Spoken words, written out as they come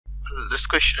this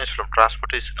question is from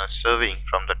transportation and surveying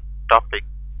from the topic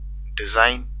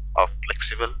design of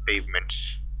flexible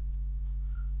pavements.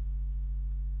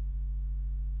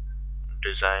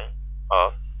 Design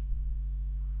of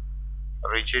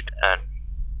rigid and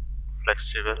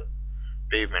flexible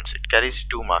pavements. It carries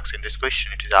 2 marks. In this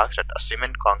question, it is asked that a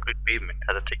cement concrete pavement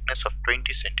has a thickness of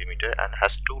 20 cm and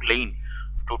has 2 lanes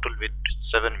of total width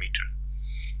 7 meter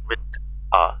with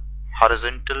a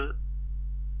horizontal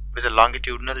with a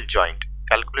longitudinal joint.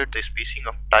 Calculate the spacing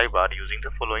of tie bar using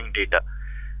the following data.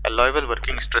 Allowable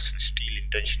working stress in steel in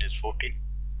tension is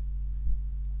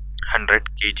 1400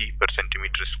 kg per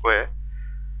centimeter square.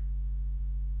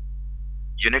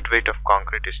 Unit weight of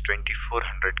concrete is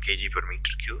 2400 kg per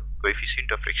meter cube.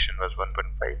 Coefficient of friction was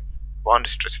 1.5. Bond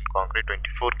stress in concrete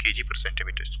 24 kg per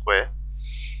centimeter square.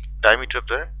 Diameter of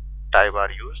the tie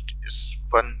bar used is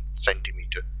 1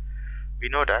 centimeter. We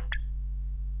know that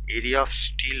area of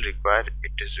steel required,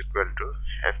 it is equal to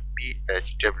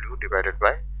FPHW divided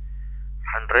by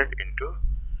 100 into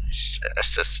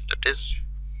SS, that is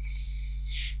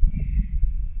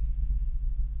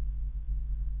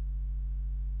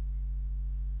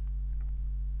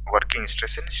working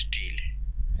stress in steel.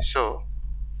 So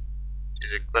it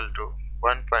is equal to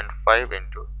 1.5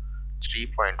 into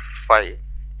 3.5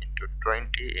 into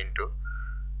 20 into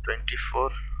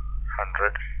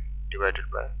 2400 divided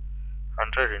by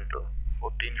 100 into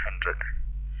 1400.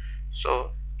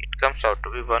 So it comes out to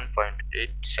be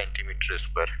 1.8 centimeter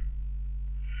square.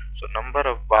 So number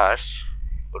of bars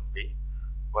would be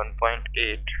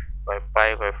 1.8 by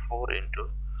pi by 4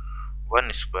 into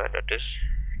 1 square, that is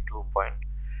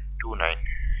 2.29.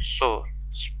 So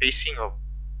spacing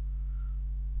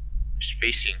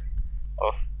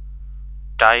of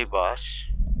tie bars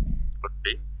would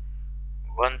be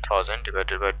 1000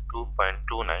 divided by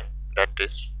 2.29, that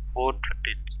is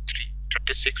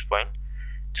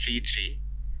 36.33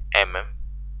 mm.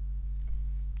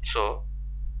 So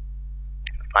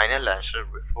final answer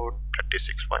will be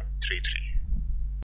 436.33.